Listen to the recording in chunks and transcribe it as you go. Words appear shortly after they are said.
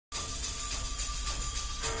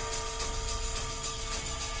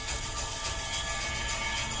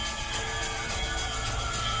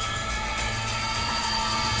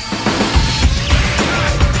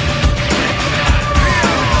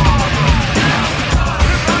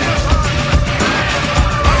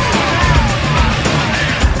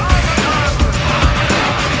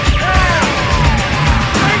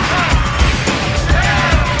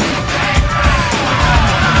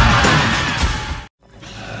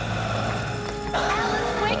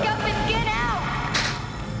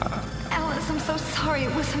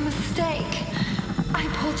sorry. It was a mistake. I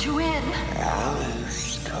pulled you in.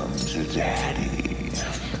 Alice, come to Daddy.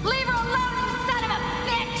 Leave her alone, you son of a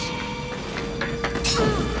bitch!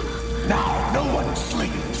 Now no one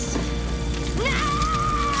sleeps.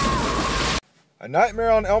 No! A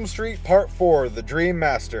Nightmare on Elm Street Part 4, The Dream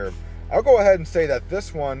Master. I'll go ahead and say that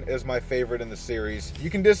this one is my favorite in the series. You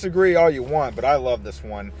can disagree all you want, but I love this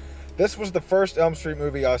one. This was the first Elm Street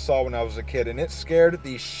movie I saw when I was a kid, and it scared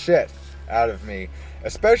the shit out of me.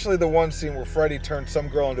 Especially the one scene where Freddy turns some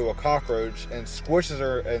girl into a cockroach and squishes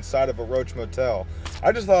her inside of a roach motel.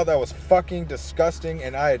 I just thought that was fucking disgusting,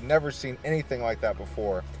 and I had never seen anything like that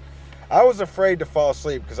before. I was afraid to fall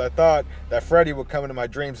asleep because I thought that Freddy would come into my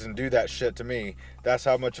dreams and do that shit to me. That's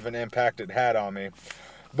how much of an impact it had on me.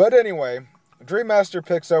 But anyway, Dream Master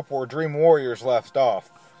picks up where Dream Warriors left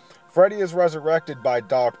off. Freddy is resurrected by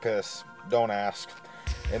dog piss, don't ask,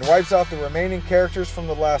 and wipes out the remaining characters from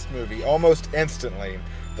the last movie almost instantly.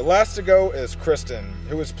 The last to go is Kristen,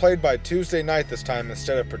 who is played by Tuesday Knight this time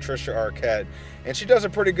instead of Patricia Arquette, and she does a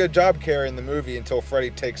pretty good job carrying the movie until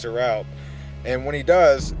Freddy takes her out. And when he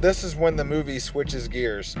does, this is when the movie switches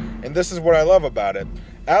gears, and this is what I love about it.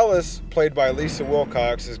 Alice, played by Lisa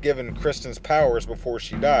Wilcox, is given Kristen's powers before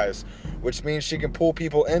she dies, which means she can pull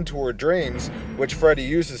people into her dreams, which Freddy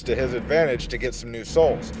uses to his advantage to get some new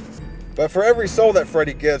souls. But for every soul that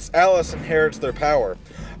Freddy gets, Alice inherits their power.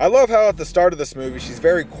 I love how at the start of this movie she's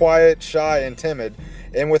very quiet, shy, and timid,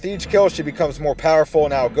 and with each kill she becomes more powerful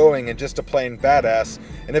and outgoing and just a plain badass,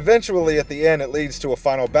 and eventually at the end it leads to a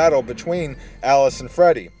final battle between Alice and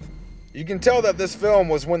Freddy. You can tell that this film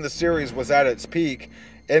was when the series was at its peak,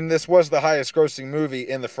 and this was the highest grossing movie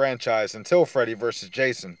in the franchise until Freddy vs.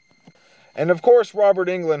 Jason. And of course Robert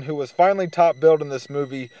Englund, who was finally top billed in this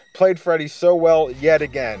movie, played Freddy so well yet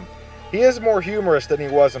again. He is more humorous than he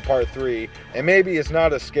was in Part 3, and maybe is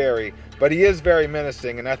not as scary, but he is very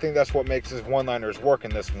menacing, and I think that's what makes his one-liners work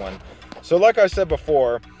in this one. So like I said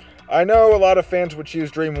before, I know a lot of fans would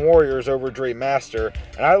choose Dream Warriors over Dream Master,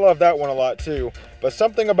 and I love that one a lot too, but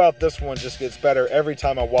something about this one just gets better every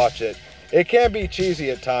time I watch it. It can be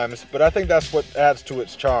cheesy at times, but I think that's what adds to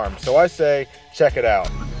its charm, so I say, check it out.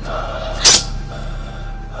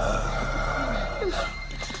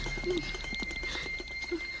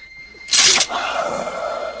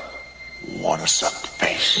 Wanna suck the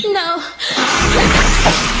face? No.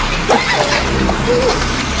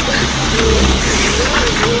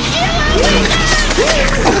 Get away!